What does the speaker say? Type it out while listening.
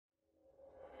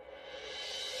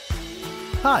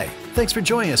Hi, thanks for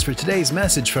joining us for today's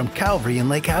message from Calvary in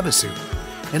Lake Havasu.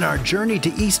 In our Journey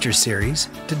to Easter series,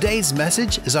 today's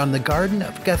message is on the Garden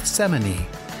of Gethsemane.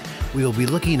 We will be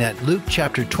looking at Luke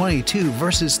chapter 22,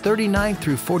 verses 39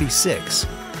 through 46.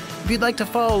 If you'd like to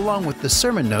follow along with the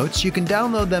sermon notes, you can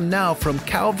download them now from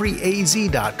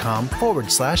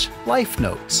calvaryaz.com/life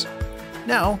notes.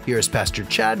 Now, here's Pastor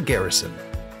Chad Garrison.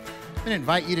 I'm going to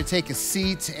invite you to take a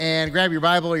seat and grab your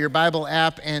Bible or your Bible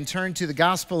app and turn to the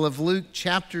Gospel of Luke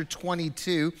chapter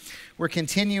 22. We're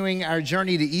continuing our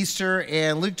journey to Easter,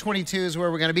 and Luke 22 is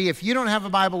where we're going to be. If you don't have a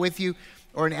Bible with you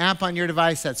or an app on your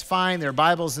device, that's fine. There are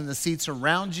Bibles in the seats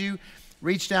around you.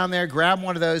 Reach down there, grab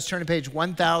one of those, turn to page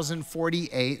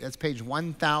 1048. That's page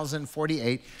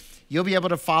 1048. You'll be able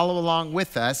to follow along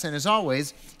with us. And as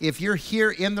always, if you're here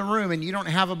in the room and you don't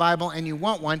have a Bible and you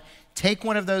want one, take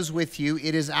one of those with you.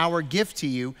 It is our gift to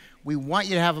you. We want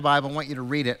you to have a Bible, want you to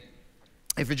read it.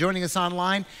 If you're joining us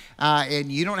online and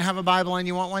you don't have a Bible and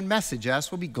you want one, message us.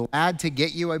 We'll be glad to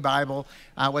get you a Bible,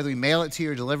 whether we mail it to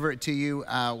you or deliver it to you.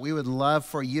 We would love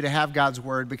for you to have God's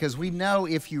Word, because we know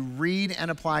if you read and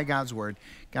apply God's Word,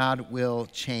 God will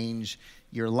change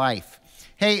your life.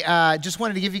 Hey, just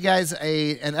wanted to give you guys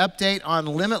an update on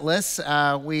Limitless.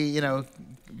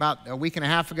 About a week and a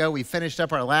half ago, we finished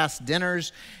up our last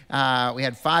dinners. We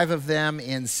had 5 of them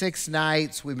in 6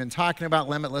 nights. We've been talking about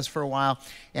Limitless for a while.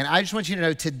 And I just want you to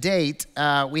know, to date,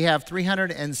 we have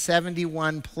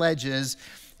 371 pledges,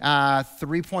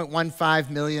 3.15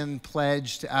 million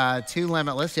pledged to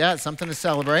Limitless. Yeah, it's something to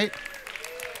celebrate.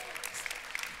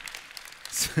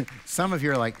 Some of you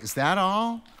are like, is that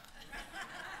all?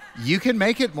 You can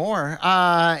make it more.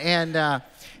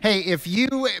 Hey, if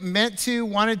you meant to,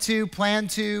 wanted to,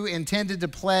 planned to, intended to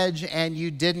pledge, and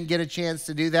you didn't get a chance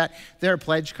to do that, there are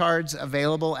pledge cards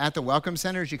available at the welcome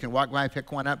centers. You can walk by,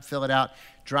 pick one up, fill it out,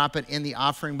 drop it in the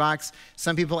offering box.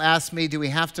 Some people ask me, do we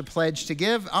have to pledge to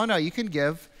give? Oh, no, you can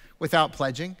give without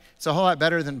pledging. It's a whole lot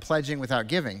better than pledging without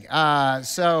giving. You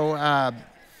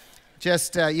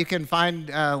can find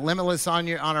Limitless on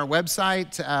our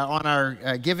website, on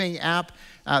our giving app,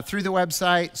 through the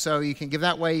website, so you can give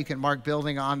that way. You can mark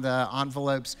building on the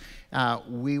envelopes.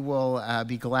 We will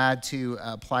be glad to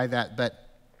apply that. But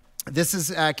this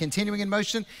is continuing in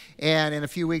motion, and in a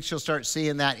few weeks you'll start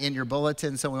seeing that in your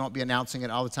bulletin, so we won't be announcing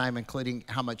it all the time, including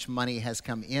how much money has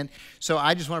come in. So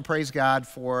I just want to praise God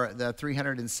for the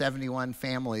 371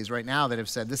 families right now that have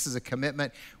said, this is a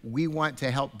commitment we want to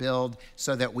help build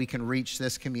so that we can reach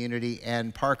this community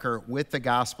and Parker with the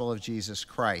gospel of Jesus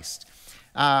Christ.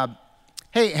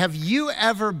 Hey, have you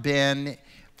ever been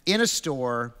in a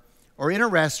store or in a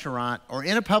restaurant or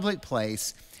in a public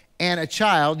place and a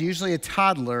child, usually a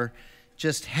toddler,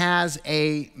 just has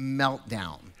a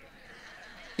meltdown?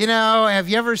 You know, have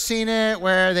you ever seen it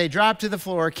where they drop to the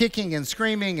floor kicking and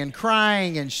screaming and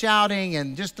crying and shouting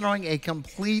and just throwing a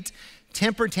complete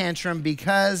temper tantrum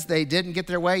because they didn't get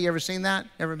their way? You ever seen that?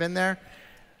 Ever been there?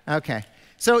 Okay.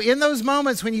 So in those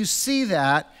moments when you see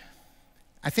that,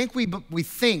 I think we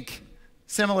think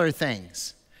similar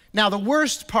things. Now, the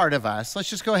worst part of us, let's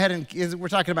just go ahead and, we're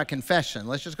talking about confession.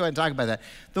 Let's just go ahead and talk about that.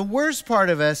 The worst part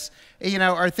of us,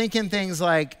 are thinking things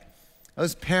like,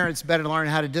 those parents better learn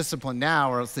how to discipline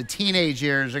now or else the teenage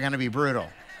years are going to be brutal.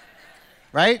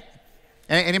 Right?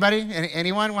 Anybody?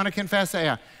 Anyone want to confess that?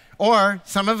 Yeah. Or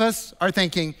some of us are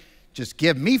thinking, just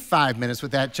give me 5 minutes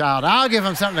with that child. I'll give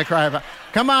him something to cry about.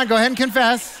 Come on, go ahead and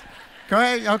confess. Go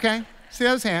ahead. Okay. See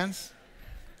those hands.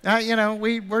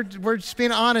 We're just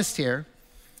being honest here.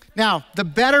 Now, the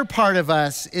better part of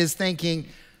us is thinking,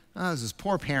 oh, this is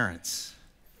poor parents.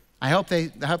 I hope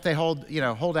they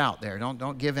hold out there.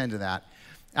 Don't give in to that.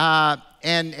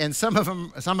 And some of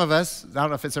us, I don't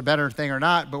know if it's a better thing or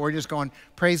not, but we're just going,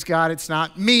 praise God, it's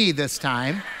not me this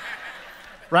time.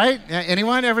 Right?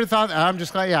 Anyone ever thought? I'm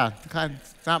just glad, yeah,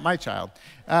 it's not my child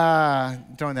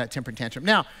throwing that temper tantrum.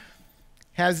 Now,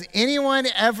 has anyone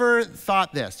ever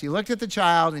thought this? You looked at the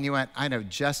child and you went, I know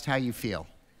just how you feel.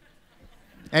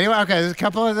 Anyway, okay, there's a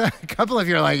couple of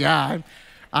you are like, yeah,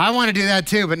 I want to do that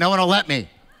too, but no one will let me.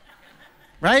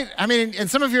 Right? I mean, and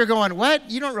some of you are going,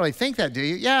 what? You don't really think that, do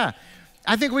you? Yeah.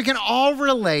 I think we can all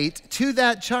relate to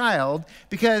that child,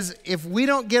 because if we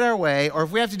don't get our way, or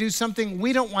if we have to do something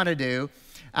we don't want to do,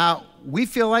 we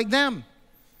feel like them.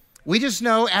 We just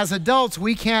know as adults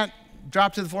we can't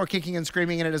drop to the floor kicking and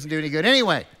screaming and it doesn't do any good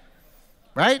anyway,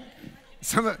 right?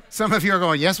 Some of you are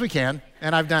going, yes, we can,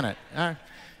 and I've done it.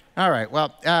 All right,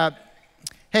 well,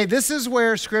 hey, this is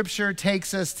where Scripture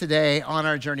takes us today on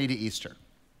our journey to Easter.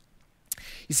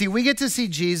 You see, we get to see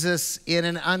Jesus in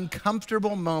an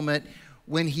uncomfortable moment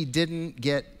when he didn't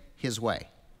get his way.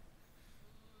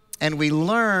 And we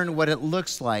learn what it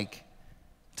looks like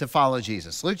to follow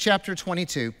Jesus. Luke chapter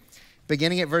 22,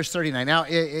 beginning at verse 39. Now,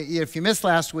 if you missed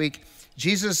last week,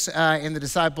 Jesus and the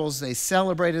disciples, they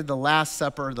celebrated the Last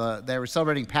Supper. They were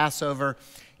celebrating Passover,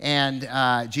 and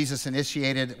Jesus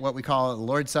initiated what we call the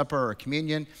Lord's Supper or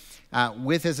communion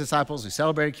with his disciples. We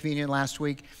celebrated communion last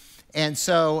week. And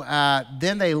so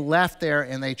then they left there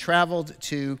and they traveled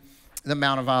to the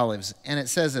Mount of Olives. And it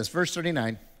says this, verse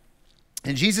 39,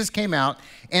 and Jesus came out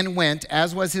and went,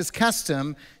 as was his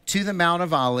custom, to the Mount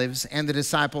of Olives, and the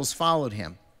disciples followed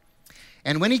him.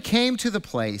 And when he came to the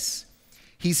place,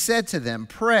 he said to them,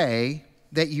 pray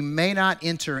that you may not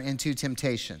enter into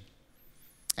temptation.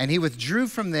 And he withdrew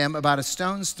from them about a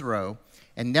stone's throw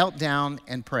and knelt down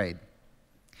and prayed.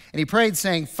 And he prayed,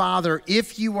 saying, Father,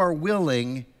 if you are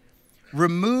willing,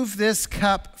 remove this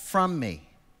cup from me.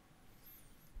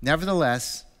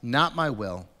 Nevertheless, not my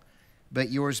will,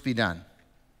 but yours be done.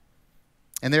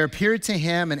 And there appeared to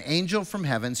him an angel from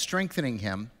heaven, strengthening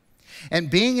him. And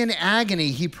being in agony,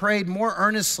 he prayed more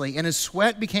earnestly, and his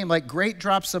sweat became like great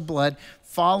drops of blood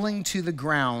falling to the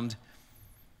ground.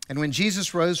 And when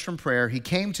Jesus rose from prayer, he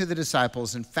came to the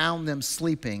disciples and found them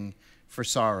sleeping for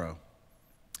sorrow.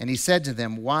 And he said to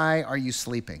them, why are you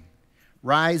sleeping?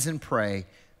 Rise and pray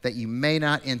that you may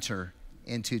not enter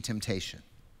into temptation.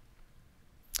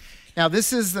 Now,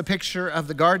 this is the picture of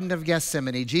the Garden of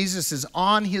Gethsemane. Jesus is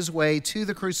on his way to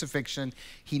the crucifixion.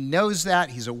 He knows that.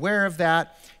 He's aware of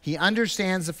that. He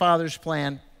understands the Father's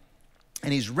plan,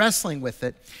 and he's wrestling with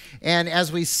it. And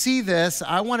as we see this,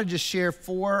 I want to just share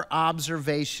 4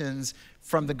 observations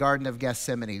from the Garden of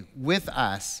Gethsemane with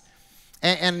us.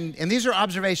 And these are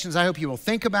observations I hope you will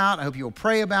think about. I hope you will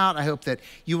pray about. I hope that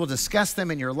you will discuss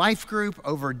them in your life group,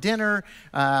 over dinner,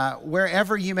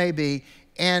 wherever you may be.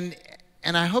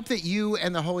 And I hope that you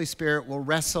and the Holy Spirit will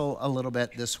wrestle a little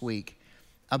bit this week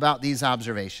about these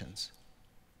observations.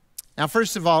 Now,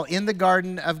 first of all, in the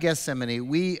Garden of Gethsemane,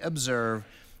 we observe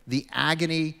the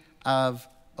agony of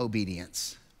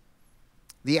obedience.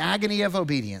 The agony of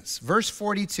obedience. Verse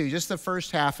 42, just the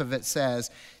first half of it says,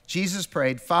 Jesus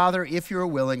prayed, Father, if you are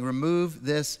willing, remove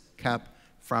this cup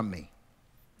from me.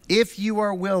 If you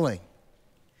are willing.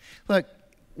 Look,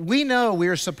 we know we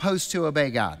are supposed to obey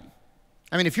God.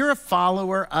 I mean, if you're a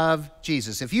follower of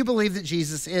Jesus, if you believe that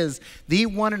Jesus is the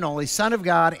one and only Son of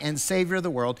God and Savior of the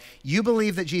world, you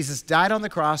believe that Jesus died on the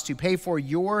cross to pay for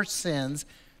your sins,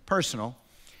 personal,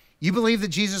 you believe that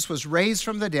Jesus was raised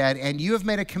from the dead, and you have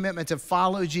made a commitment to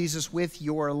follow Jesus with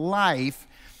your life,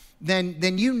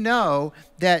 then you know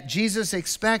that Jesus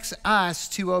expects us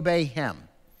to obey him.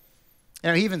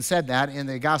 Now, he even said that in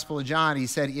the Gospel of John. He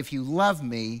said, if you love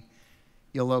me,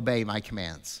 you'll obey my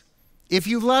commands. If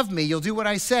you love me, you'll do what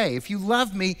I say. If you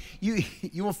love me, you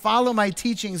will follow my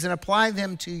teachings and apply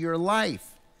them to your life.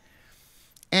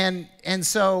 And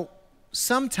so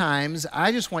sometimes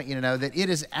I just want you to know that it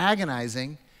is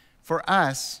agonizing for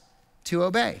us to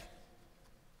obey.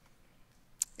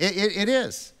 It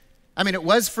is. I mean, it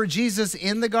was for Jesus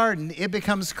in the garden. It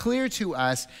becomes clear to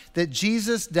us that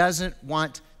Jesus doesn't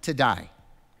want to die.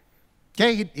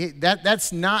 Okay,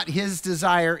 that's not his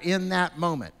desire in that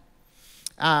moment.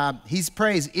 He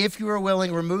prays, if you are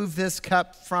willing, remove this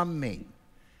cup from me.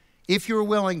 If you are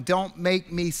willing, don't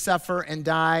make me suffer and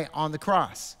die on the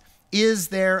cross. Is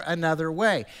there another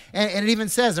way? And it even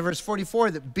says in verse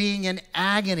 44 that being in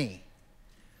agony.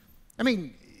 I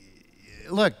mean,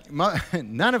 look,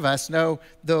 none of us know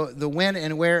the when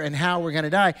and where and how we're going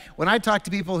to die. When I talk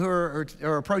to people who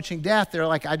are approaching death, they're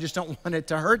like, I just don't want it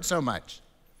to hurt so much.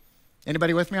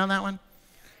 Anybody with me on that one?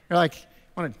 They're like,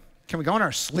 can we go in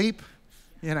our sleep?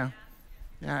 You know,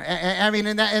 I mean,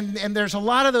 and there's a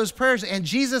lot of those prayers, and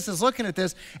Jesus is looking at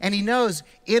this, and he knows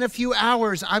in a few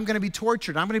hours I'm going to be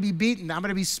tortured, I'm going to be beaten, I'm going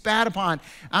to be spat upon,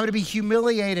 I'm going to be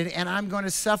humiliated, and I'm going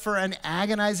to suffer an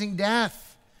agonizing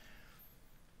death.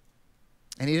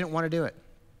 And he didn't want to do it.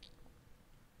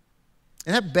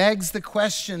 And that begs the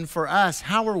question for us,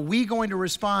 how are we going to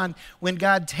respond when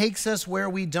God takes us where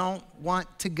we don't want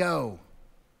to go?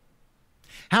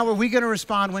 How are we going to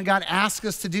respond when God asks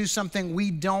us to do something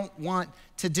we don't want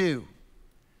to do?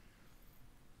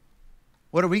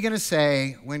 What are we going to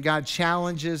say when God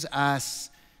challenges us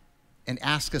and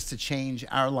asks us to change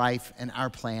our life and our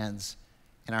plans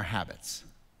and our habits?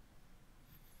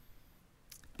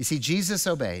 You see, Jesus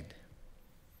obeyed.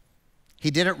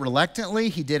 He did it reluctantly,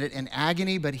 he did it in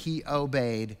agony, but he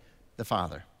obeyed the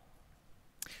Father.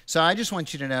 So I just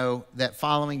want you to know that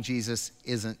following Jesus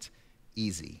isn't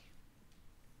easy.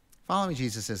 Following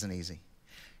Jesus isn't easy.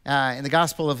 In the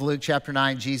Gospel of Luke chapter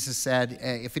 9, Jesus said,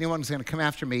 if anyone's going to come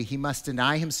after me, he must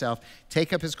deny himself,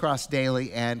 take up his cross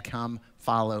daily, and come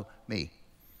follow me.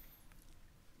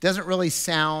 Doesn't really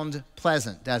sound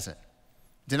pleasant, does it?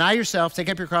 Deny yourself, take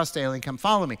up your cross daily, and come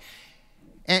follow me.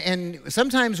 And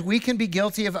sometimes we can be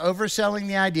guilty of overselling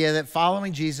the idea that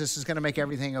following Jesus is going to make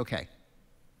everything okay.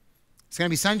 It's going to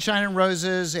be sunshine and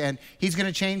roses, and he's going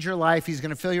to change your life. He's going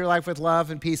to fill your life with love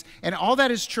and peace. And all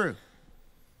that is true.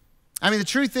 I mean, the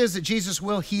truth is that Jesus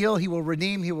will heal, he will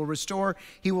redeem, he will restore,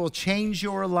 he will change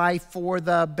your life for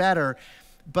the better.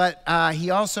 But he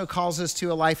also calls us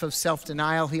to a life of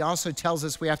self-denial. He also tells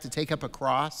us we have to take up a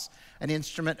cross, an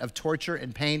instrument of torture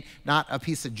and pain, not a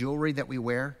piece of jewelry that we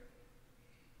wear.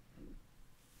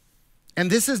 And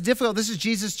this is difficult. This is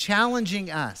Jesus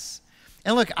challenging us.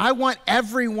 And look, I want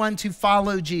everyone to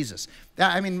follow Jesus.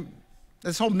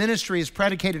 This whole ministry is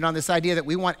predicated on this idea that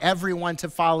we want everyone to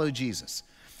follow Jesus.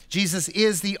 Jesus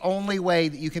is the only way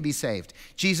that you can be saved.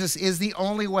 Jesus is the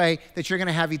only way that you're going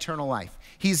to have eternal life.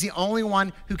 He's the only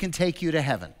one who can take you to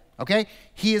heaven, okay?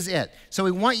 He is it. So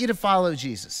we want you to follow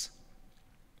Jesus.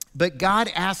 But God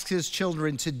asks his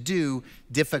children to do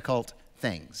difficult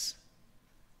things.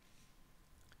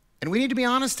 And we need to be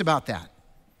honest about that,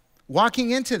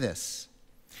 walking into this.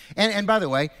 And by the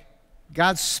way,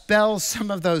 God spells some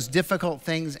of those difficult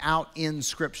things out in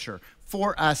Scripture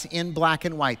for us in black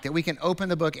and white that we can open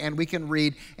the book and we can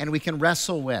read and we can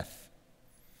wrestle with.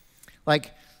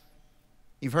 Like,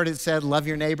 you've heard it said, love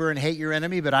your neighbor and hate your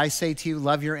enemy, but I say to you,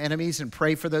 love your enemies and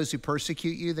pray for those who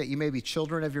persecute you, that you may be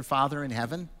children of your Father in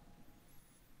heaven.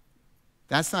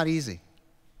 That's not easy.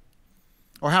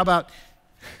 Or how about,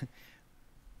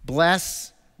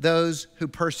 bless those who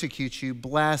persecute you,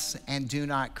 bless and do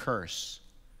not curse.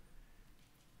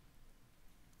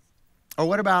 Or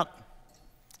what about,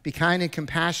 be kind and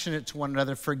compassionate to one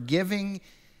another, forgiving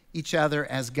each other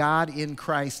as God in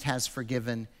Christ has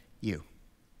forgiven you.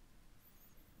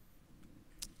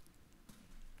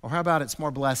 Or how about, it's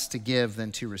more blessed to give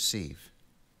than to receive?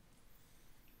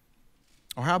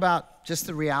 Or how about just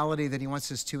the reality that he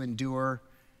wants us to endure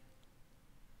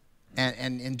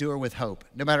and endure with hope,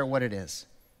 no matter what it is?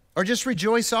 Or just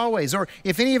rejoice always. Or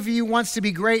if any of you wants to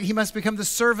be great, he must become the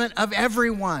servant of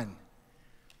everyone.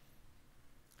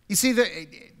 You see,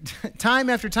 time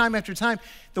after time after time,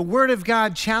 the Word of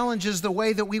God challenges the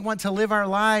way that we want to live our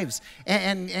lives.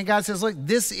 And God says, look,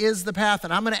 this is the path,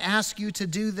 and I'm going to ask you to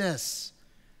do this.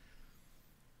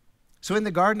 So in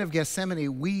the Garden of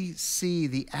Gethsemane, we see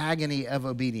the agony of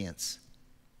obedience.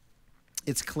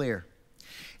 It's clear.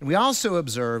 And we also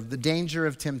observe the danger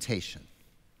of temptation.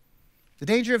 The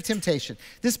danger of temptation.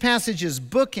 This passage is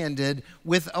bookended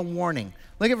with a warning.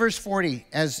 Look at verse 40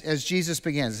 as Jesus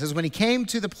begins. It says, when he came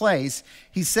to the place,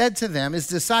 he said to them, his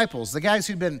disciples, the guys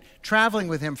who'd been traveling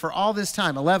with him for all this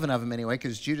time, 11 of them anyway,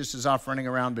 because Judas is off running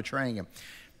around betraying him.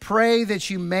 Pray that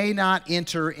you may not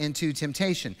enter into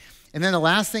temptation. And then the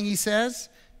last thing he says,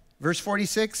 verse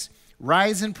 46,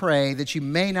 rise and pray that you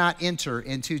may not enter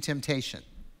into temptation.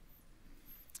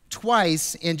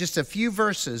 Twice in just a few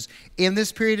verses in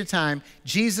this period of time,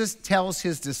 Jesus tells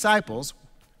his disciples,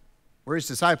 we're his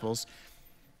disciples,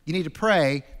 you need to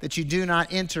pray that you do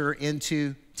not enter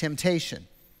into temptation.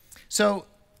 So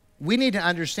we need to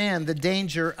understand the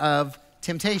danger of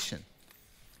temptation.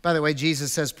 By the way,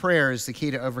 Jesus says prayer is the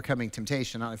key to overcoming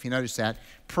temptation. I don't know if you noticed that.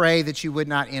 Pray that you would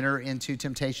not enter into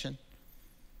temptation.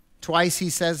 Twice he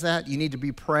says that. You need to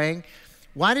be praying.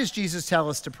 Why does Jesus tell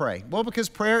us to pray? Well, because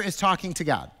prayer is talking to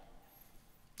God.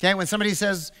 Okay, when somebody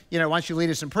says, why don't you lead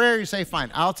us in prayer, you say,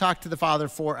 fine, I'll talk to the Father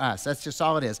for us. That's just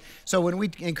all it is. So when we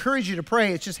encourage you to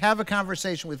pray, it's just have a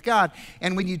conversation with God.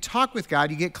 And when you talk with God,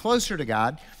 you get closer to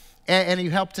God, and you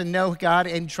help to know God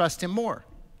and trust him more.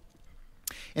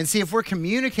 And see, if we're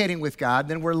communicating with God,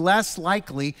 then we're less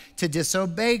likely to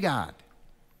disobey God.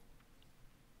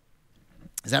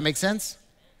 Does that make sense?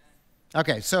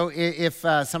 Okay, so if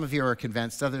some of you are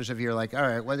convinced, others of you are like, all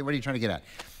right, what are you trying to get at?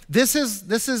 This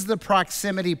is the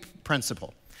proximity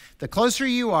principle. The closer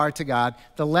you are to God,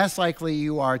 the less likely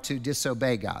you are to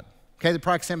disobey God. Okay, the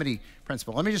proximity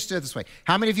principle. Let me just do it this way.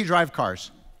 How many of you drive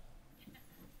cars?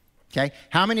 Okay,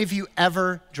 how many of you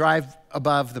ever drive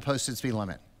above the posted speed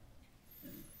limit?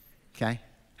 Okay,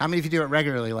 how many of you do it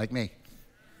regularly like me?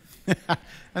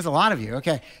 That's a lot of you.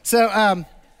 Okay,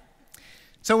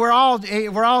 so we're all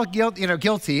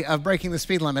guilty of breaking the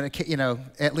speed limit,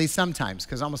 at least sometimes,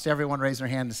 because almost everyone raised their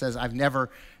hand and says, I've never,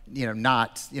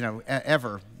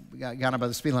 ever gone above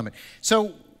the speed limit.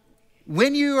 So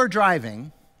when you are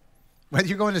driving, whether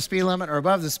you're going the speed limit or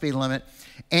above the speed limit,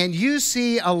 and you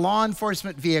see a law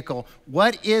enforcement vehicle,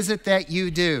 what is it that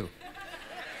you do?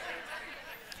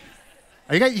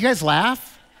 You guys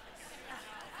laugh?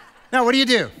 No, what do you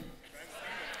do?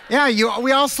 Yeah,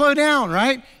 we all slow down,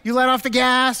 right? You let off the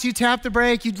gas, you tap the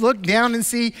brake, you look down and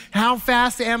see how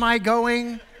fast am I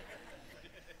going?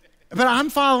 But I'm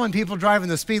following people driving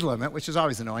the speed limit, which is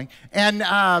always annoying. And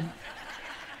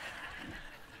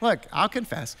look, I'll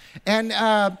confess. And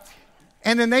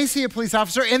then they see a police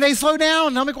officer and they slow down.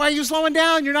 And I'm like, why are you slowing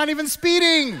down? You're not even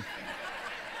speeding.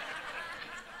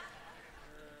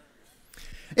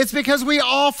 It's because we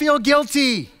all feel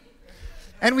guilty.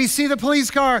 And we see the police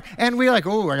car, and we're like,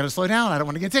 oh, I got to slow down. I don't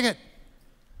want to get a ticket.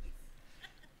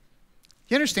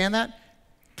 You understand that?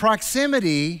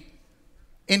 Proximity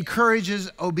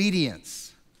encourages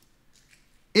obedience.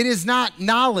 It is not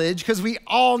knowledge, because we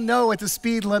all know what the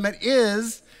speed limit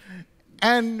is,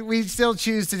 and we still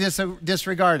choose to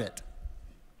disregard it.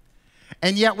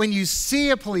 And yet, when you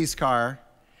see a police car,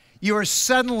 you are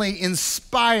suddenly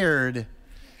inspired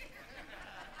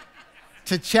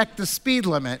to check the speed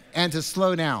limit and to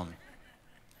slow down.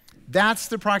 That's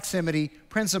the proximity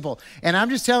principle. And I'm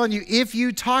just telling you, if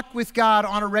you talk with God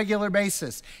on a regular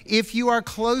basis, if you are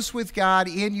close with God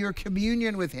in your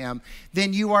communion with Him,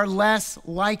 then you are less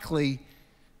likely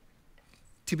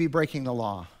to be breaking the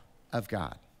law of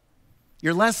God.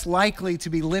 You're less likely to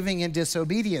be living in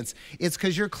disobedience. It's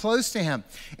because you're close to Him.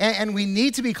 And we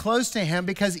need to be close to Him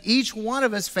because each one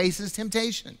of us faces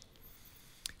temptation.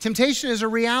 Temptation is a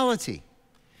reality.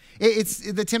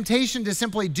 It's the temptation to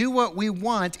simply do what we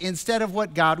want instead of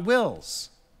what God wills.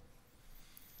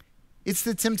 It's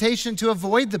the temptation to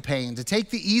avoid the pain, to take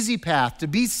the easy path, to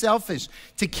be selfish,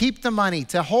 to keep the money,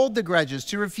 to hold the grudges,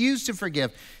 to refuse to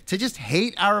forgive, to just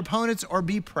hate our opponents or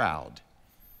be proud.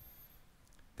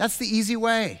 That's the easy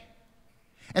way.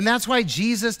 And that's why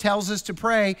Jesus tells us to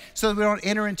pray so that we don't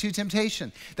enter into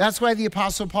temptation. That's why the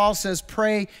Apostle Paul says,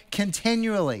 pray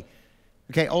continually.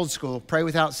 Okay, old school, pray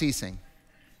without ceasing.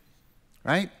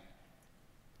 Right?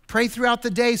 Pray throughout the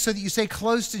day so that you stay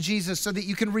close to Jesus, so that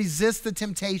you can resist the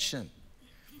temptation.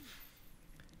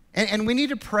 And we need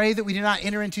to pray that we do not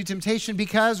enter into temptation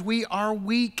because we are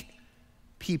weak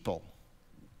people.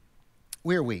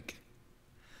 We're weak.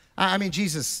 I mean,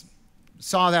 Jesus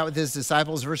saw that with His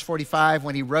disciples. Verse 45,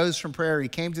 when He rose from prayer, He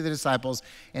came to the disciples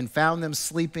and found them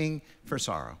sleeping for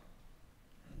sorrow.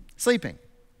 Sleeping.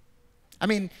 I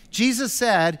mean, Jesus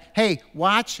said, hey,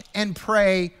 watch and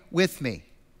pray with me.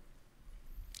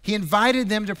 He invited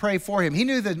them to pray for Him. He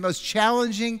knew the most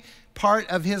challenging part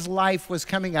of His life was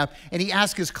coming up, and He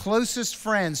asked His closest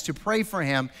friends to pray for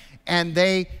Him, and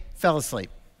they fell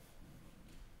asleep.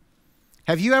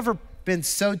 Have you ever been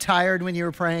so tired when you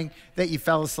were praying that you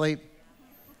fell asleep?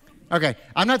 Okay,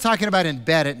 I'm not talking about in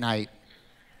bed at night.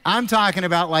 I'm talking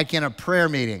about like in a prayer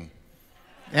meeting.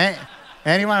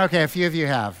 Anyone? Okay, a few of you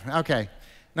have. Okay.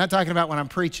 Not talking about when I'm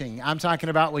preaching. I'm talking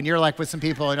about when you're like with some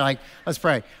people and you're like, let's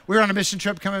pray. We were on a mission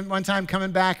trip coming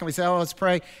back, and we said, oh, let's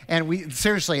pray. And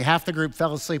seriously, half the group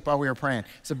fell asleep while we were praying.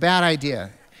 It's a bad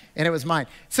idea, and it was mine.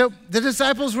 So the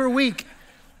disciples were weak.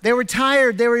 They were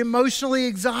tired. They were emotionally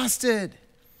exhausted.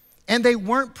 And they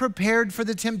weren't prepared for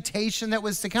the temptation that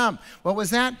was to come. What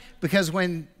was that? Because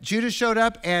when Judas showed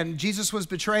up and Jesus was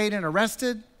betrayed and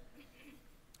arrested,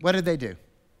 what did they do?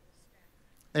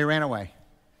 They ran away.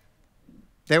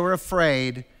 They were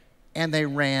afraid, and they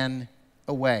ran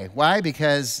away. Why?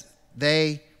 Because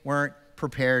they weren't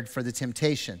prepared for the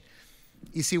temptation.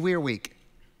 You see, we are weak.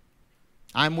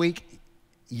 I'm weak.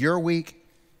 You're weak.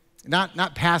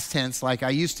 Not past tense, like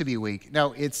I used to be weak.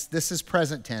 No, this is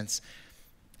present tense.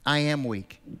 I am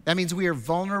weak. That means we are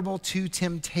vulnerable to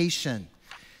temptation.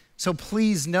 So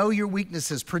please know your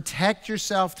weaknesses. Protect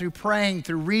yourself through praying,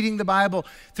 through reading the Bible,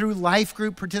 through life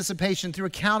group participation, through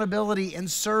accountability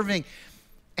and serving.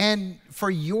 And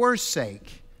for your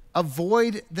sake,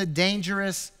 avoid the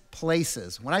dangerous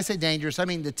places. When I say dangerous, I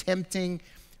mean the tempting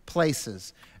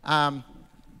places.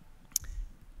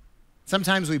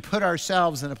 Sometimes we put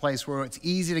ourselves in a place where it's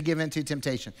easy to give into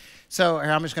temptation. So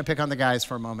I'm just going to pick on the guys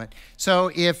for a moment.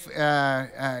 So if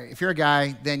you're a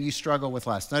guy, then you struggle with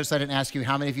lust. Notice I didn't ask you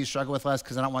how many of you struggle with lust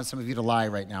because I don't want some of you to lie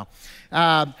right now.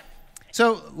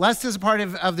 So lust is a part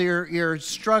of your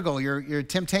struggle, your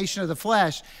temptation of the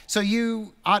flesh. So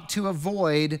you ought to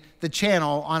avoid the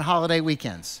channel on holiday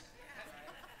weekends.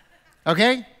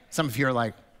 Okay? Some of you are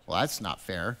like, well, that's not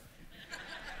fair.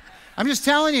 I'm just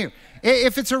telling you.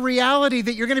 If it's a reality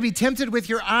that you're going to be tempted with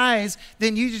your eyes,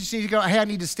 then you just need to go, hey, I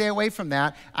need to stay away from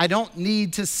that. I don't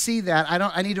need to see that.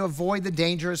 I need to avoid the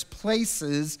dangerous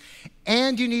places,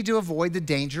 and you need to avoid the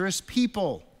dangerous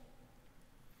people.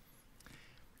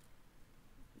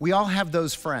 We all have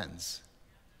those friends.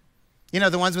 You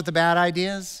know, the ones with the bad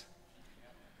ideas?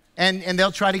 And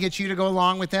they'll try to get you to go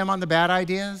along with them on the bad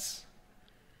ideas.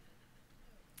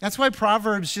 That's why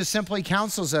Proverbs just simply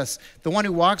counsels us. The one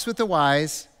who walks with the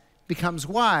wise becomes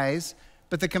wise,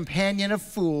 but the companion of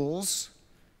fools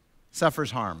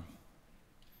suffers harm.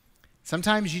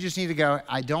 Sometimes you just need to go,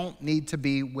 I don't need to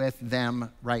be with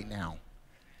them right now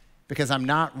because I'm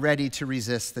not ready to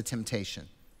resist the temptation.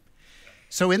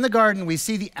 So in the garden, we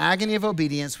see the agony of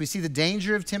obedience, we see the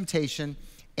danger of temptation,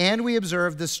 and we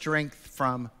observe the strength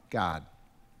from God.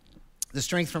 The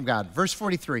strength from God. Verse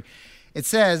 43, it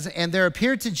says, and there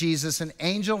appeared to Jesus an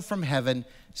angel from heaven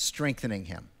strengthening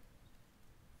him.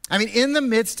 I mean, in the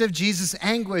midst of Jesus'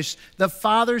 anguish, the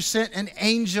Father sent an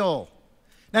angel.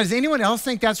 Now, does anyone else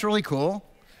think that's really cool?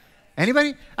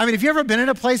 Anybody? I mean, have you ever been in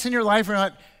a place in your life where you're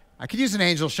like, I could use an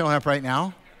angel showing up right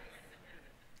now?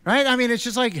 Right? I mean, it's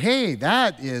just like, hey,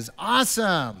 that is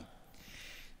awesome.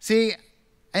 See,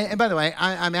 and by the way,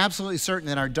 I'm absolutely certain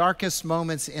that in our darkest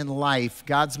moments in life,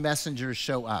 God's messengers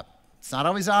show up. It's not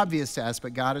always obvious to us,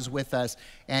 but God is with us,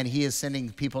 and he is sending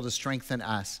people to strengthen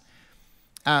us.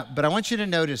 But I want you to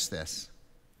notice this.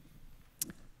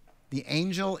 The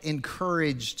angel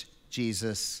encouraged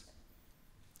Jesus.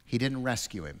 He didn't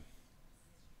rescue him.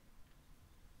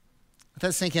 Let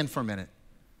that sink in for a minute.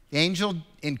 The angel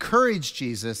encouraged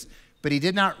Jesus, but he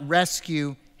did not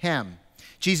rescue him.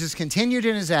 Jesus continued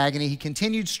in his agony. He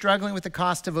continued struggling with the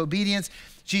cost of obedience.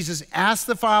 Jesus asked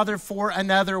the Father for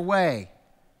another way.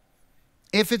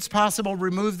 If it's possible,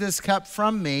 remove this cup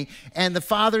from me. And the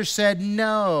Father said,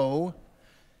 no,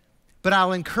 but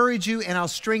I'll encourage you and I'll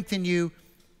strengthen you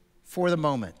for the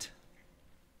moment.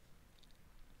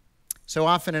 So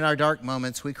often in our dark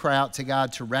moments, we cry out to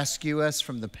God to rescue us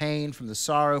from the pain, from the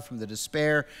sorrow, from the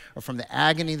despair, or from the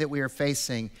agony that we are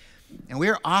facing. And we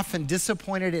are often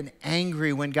disappointed and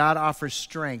angry when God offers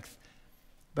strength,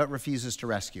 but refuses to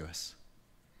rescue us.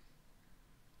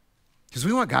 Because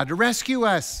we want God to rescue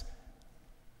us.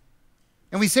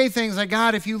 And we say things like,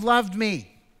 God, if you loved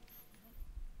me,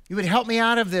 you would help me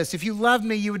out of this. If you loved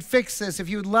me, you would fix this. If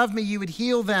you would love me, you would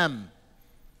heal them.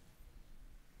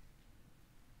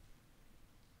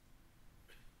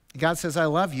 God says, I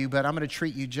love you, but I'm going to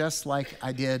treat you just like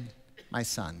I did my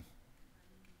son.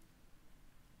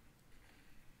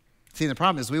 See, the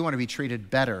problem is we want to be treated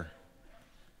better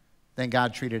than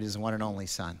God treated his one and only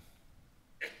son.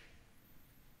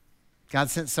 God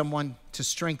sent someone to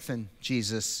strengthen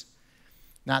Jesus,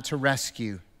 not to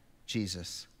rescue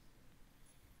Jesus.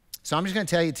 So I'm just going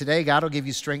to tell you today, God will give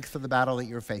you strength for the battle that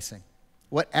you're facing.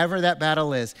 Whatever that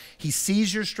battle is, he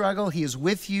sees your struggle, he is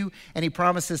with you, and he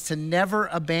promises to never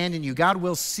abandon you. God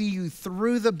will see you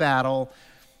through the battle,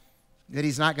 that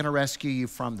he's not going to rescue you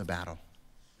from the battle.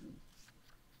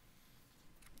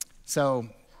 So,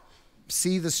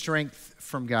 see the strength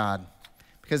from God.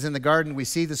 Because in the garden, we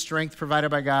see the strength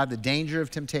provided by God, the danger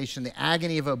of temptation, the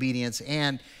agony of obedience,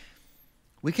 and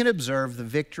we can observe the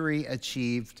victory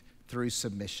achieved through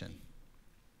submission.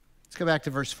 Let's go back to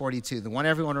verse 42, the one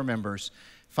everyone remembers.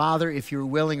 Father, if you're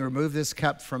willing, remove this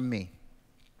cup from me.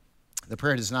 The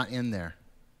prayer does not end there.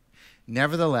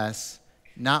 Nevertheless,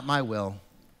 not my will,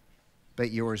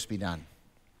 but yours be done.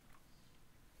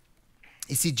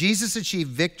 You see, Jesus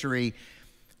achieved victory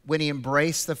when he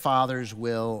embraced the Father's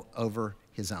will over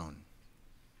his own.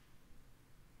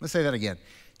 Let's say that again.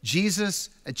 Jesus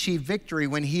achieved victory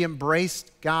when he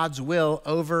embraced God's will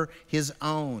over his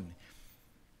own.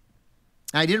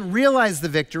 I didn't realize the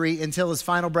victory until his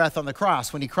final breath on the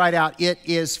cross when he cried out, "It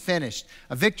is finished."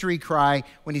 A victory cry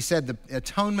when he said, "The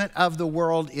atonement of the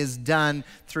world is done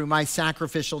through my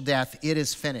sacrificial death. It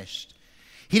is finished."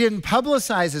 He didn't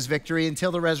publicize his victory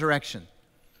until the resurrection.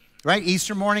 Right?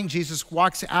 Easter morning, Jesus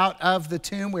walks out of the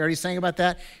tomb. We already sang about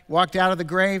that. Walked out of the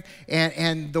grave,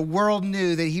 and the world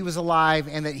knew that he was alive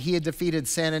and that he had defeated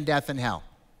sin and death and hell.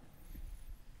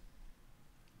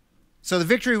 So the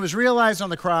victory was realized on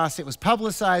the cross. It was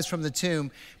publicized from the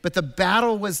tomb, but the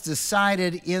battle was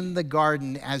decided in the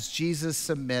garden as Jesus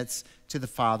submits to the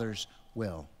Father's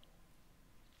will.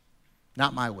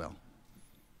 Not my will.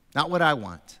 Not what I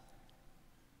want,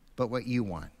 but what you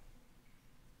want.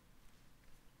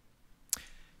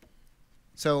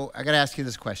 So I got to ask you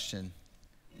this question.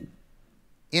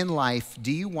 In life,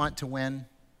 do you want to win?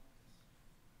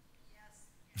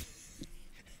 Yes.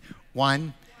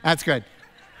 One? That's good.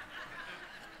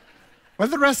 What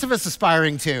are the rest of us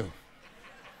aspiring to?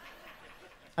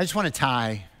 I just want to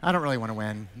tie. I don't really want to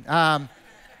win.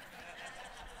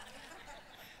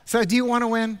 So do you want to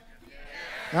win?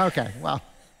 Yeah. Okay, well,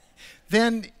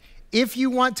 then if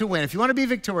you want to win, if you want to be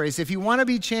victorious, if you want to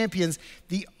be champions,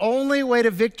 the only way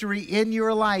to victory in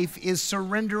your life is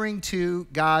surrendering to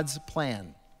God's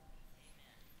plan.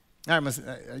 I'm just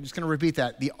going to repeat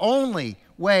that. The only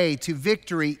way to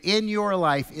victory in your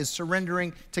life is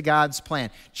surrendering to God's plan,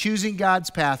 choosing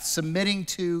God's path, submitting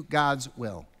to God's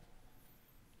will.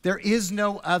 There is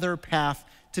no other path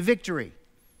to victory.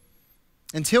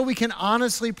 Until we can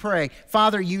honestly pray,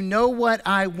 Father, you know what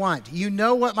I want. You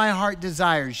know what my heart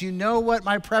desires. You know what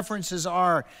my preferences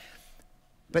are.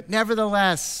 But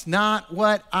nevertheless, not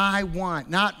what I want,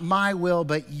 not my will,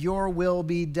 but your will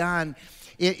be done.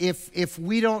 If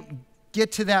we don't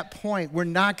get to that point, we're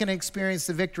not going to experience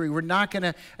the victory. We're not going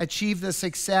to achieve the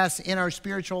success in our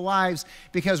spiritual lives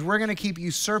because we're going to keep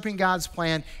usurping God's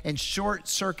plan and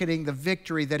short-circuiting the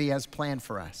victory that he has planned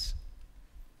for us.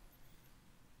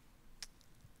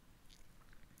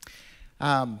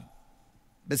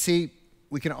 But see,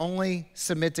 we can only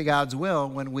submit to God's will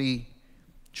when we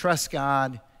trust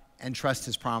God and trust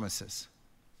his promises.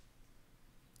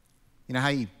 You know how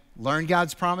you learn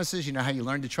God's promises? You know how you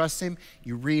learn to trust him?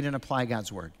 You read and apply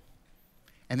God's word.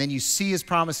 And then you see his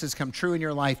promises come true in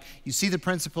your life. You see the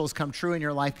principles come true in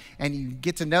your life, and you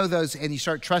get to know those, and you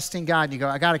start trusting God, and you go,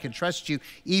 God, I can trust you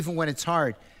even when it's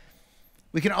hard.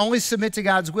 We can only submit to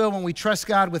God's will when we trust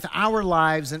God with our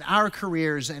lives and our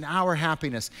careers and our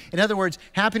happiness. In other words,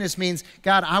 happiness means,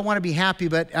 God, I want to be happy,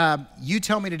 but you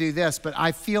tell me to do this, but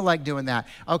I feel like doing that.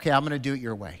 Okay, I'm going to do it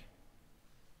your way.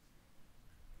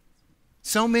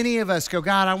 So many of us go,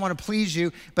 God, I want to please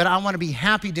you, but I want to be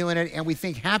happy doing it, and we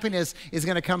think happiness is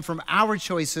going to come from our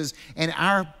choices, and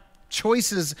our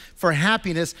choices for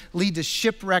happiness lead to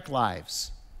shipwrecked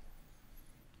lives.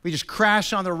 We just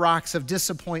crash on the rocks of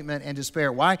disappointment and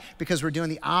despair. Why? Because we're doing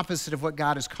the opposite of what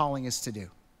God is calling us to do.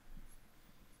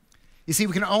 You see,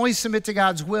 we can only submit to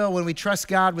God's will when we trust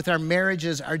God with our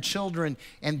marriages, our children,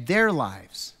 and their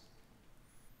lives.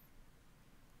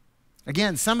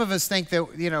 Again, some of us think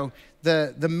that,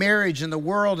 the marriage and the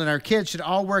world and our kids should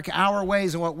all work our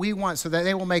ways and what we want so that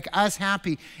they will make us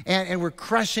happy. And we're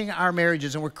crushing our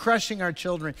marriages and we're crushing our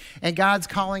children. And God's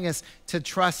calling us to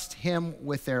trust him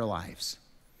with their lives.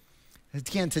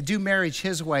 Again, to do marriage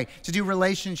his way, to do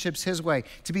relationships his way,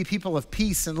 to be people of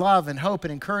peace and love and hope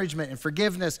and encouragement and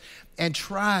forgiveness and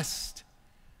trust.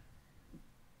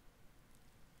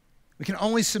 We can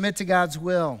only submit to God's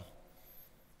will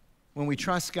when we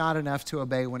trust God enough to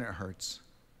obey when it hurts,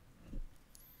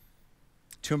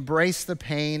 to embrace the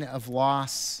pain of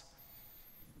loss,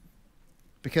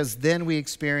 because then we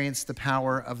experience the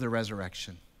power of the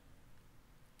resurrection.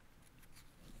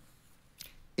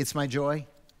 It's my joy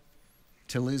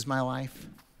to lose my life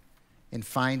and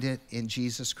find it in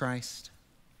Jesus Christ.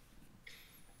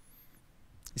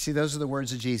 You see, those are the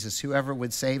words of Jesus. Whoever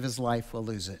would save his life will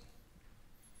lose it.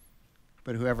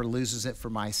 But whoever loses it for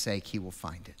my sake, he will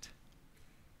find it.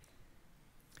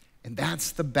 And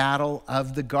that's the battle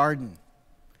of the garden.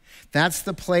 That's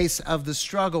the place of the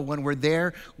struggle when we're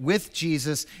there with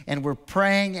Jesus and we're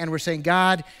praying and we're saying,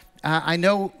 God, I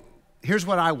know, here's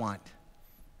what I want,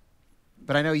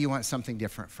 but I know you want something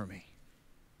different for me.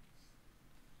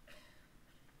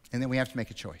 And then we have to make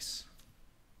a choice.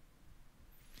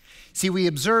 See, we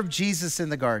observe Jesus in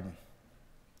the garden,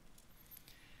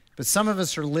 but some of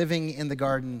us are living in the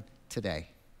garden today.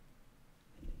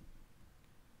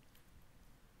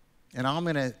 And all I'm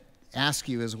going to ask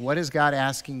you is, what is God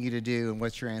asking you to do, and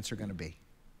what's your answer going to be?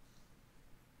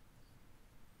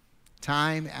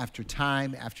 Time after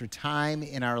time after time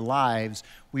in our lives,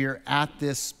 we are at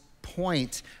this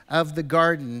point of the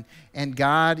garden, and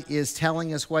God is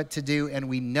telling us what to do, and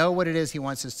we know what it is he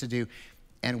wants us to do,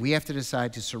 and we have to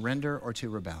decide to surrender or to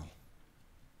rebel.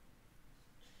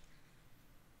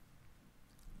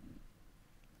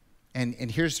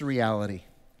 And here's the reality.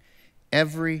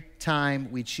 Every time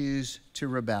we choose to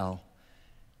rebel,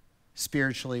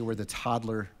 spiritually, we're the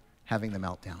toddler having the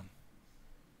meltdown.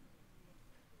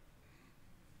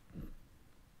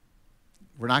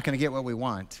 We're not going to get what we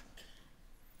want.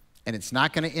 And it's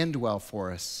not going to end well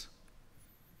for us.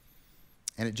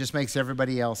 And it just makes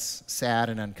everybody else sad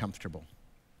and uncomfortable.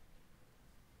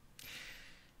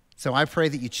 So I pray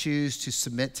that you choose to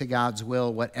submit to God's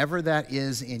will, whatever that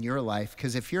is in your life.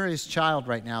 Because if you're his child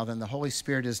right now, then the Holy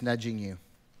Spirit is nudging you.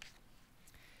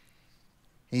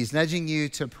 He's nudging you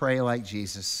to pray like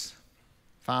Jesus.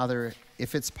 Father,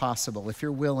 if it's possible, if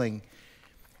you're willing,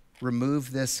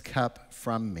 remove this cup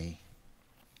from me.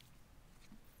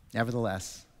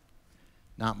 Nevertheless,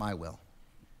 not my will,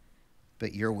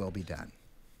 but your will be done.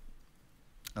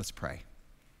 Let's pray.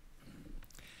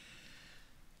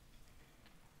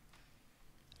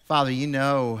 Father, you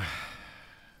know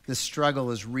this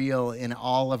struggle is real in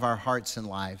all of our hearts and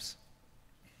lives.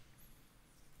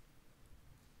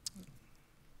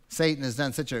 Satan has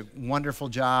done such a wonderful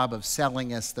job of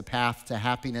selling us the path to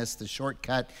happiness, the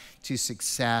shortcut to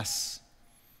success.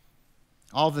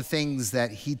 All the things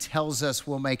that he tells us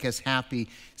will make us happy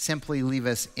simply leave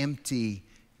us empty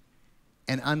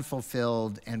and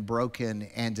unfulfilled and broken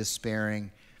and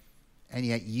despairing. And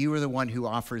yet you are the one who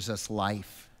offers us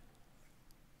life.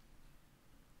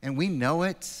 And we know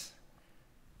it,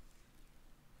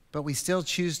 but we still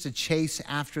choose to chase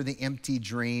after the empty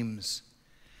dreams.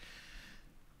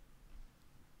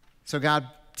 So God,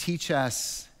 teach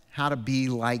us how to be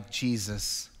like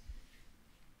Jesus,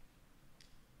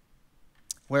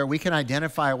 where we can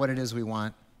identify what it is we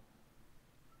want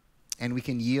and we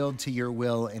can yield to your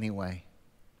will anyway.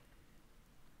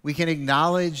 We can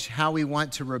acknowledge how we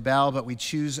want to rebel, but we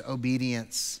choose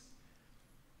obedience.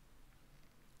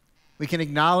 We can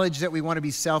acknowledge that we want to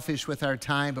be selfish with our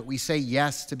time, but we say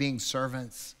yes to being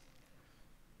servants.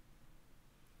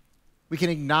 We can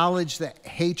acknowledge the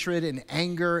hatred and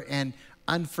anger and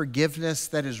unforgiveness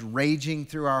that is raging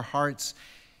through our hearts,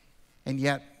 and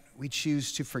yet we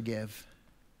choose to forgive.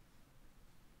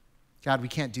 God, we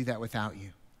can't do that without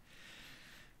you.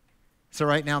 So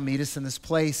right now, meet us in this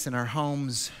place, in our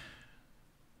homes.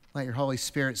 Let your Holy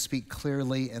Spirit speak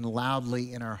clearly and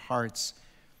loudly in our hearts.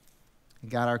 And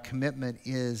God, our commitment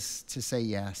is to say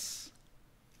yes,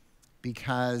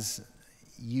 because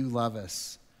you love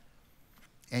us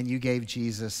and you gave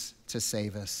Jesus to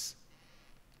save us.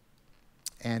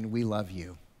 And we love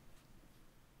you.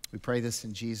 We pray this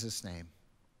in Jesus' name.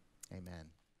 Amen.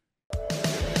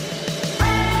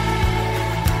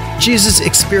 Jesus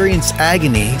experienced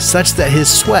agony such that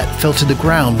his sweat fell to the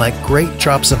ground like great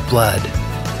drops of blood.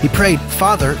 He prayed,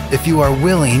 "Father, if you are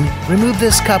willing, remove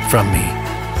this cup from me.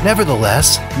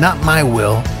 Nevertheless, not my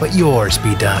will, but yours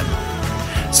be done."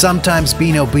 Sometimes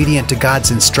being obedient to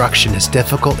God's instruction is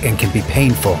difficult and can be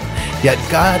painful, yet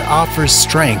God offers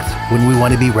strength when we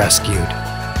want to be rescued.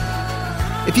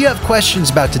 If you have questions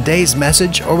about today's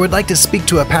message or would like to speak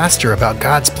to a pastor about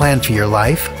God's plan for your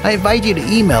life, I invite you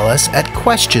to email us at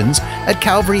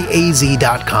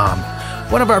questions@calvaryaz.com.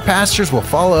 One of our pastors will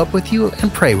follow up with you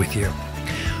and pray with you.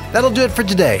 That'll do it for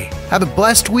today. Have a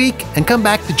blessed week and come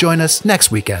back to join us next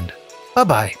weekend.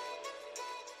 Bye-bye.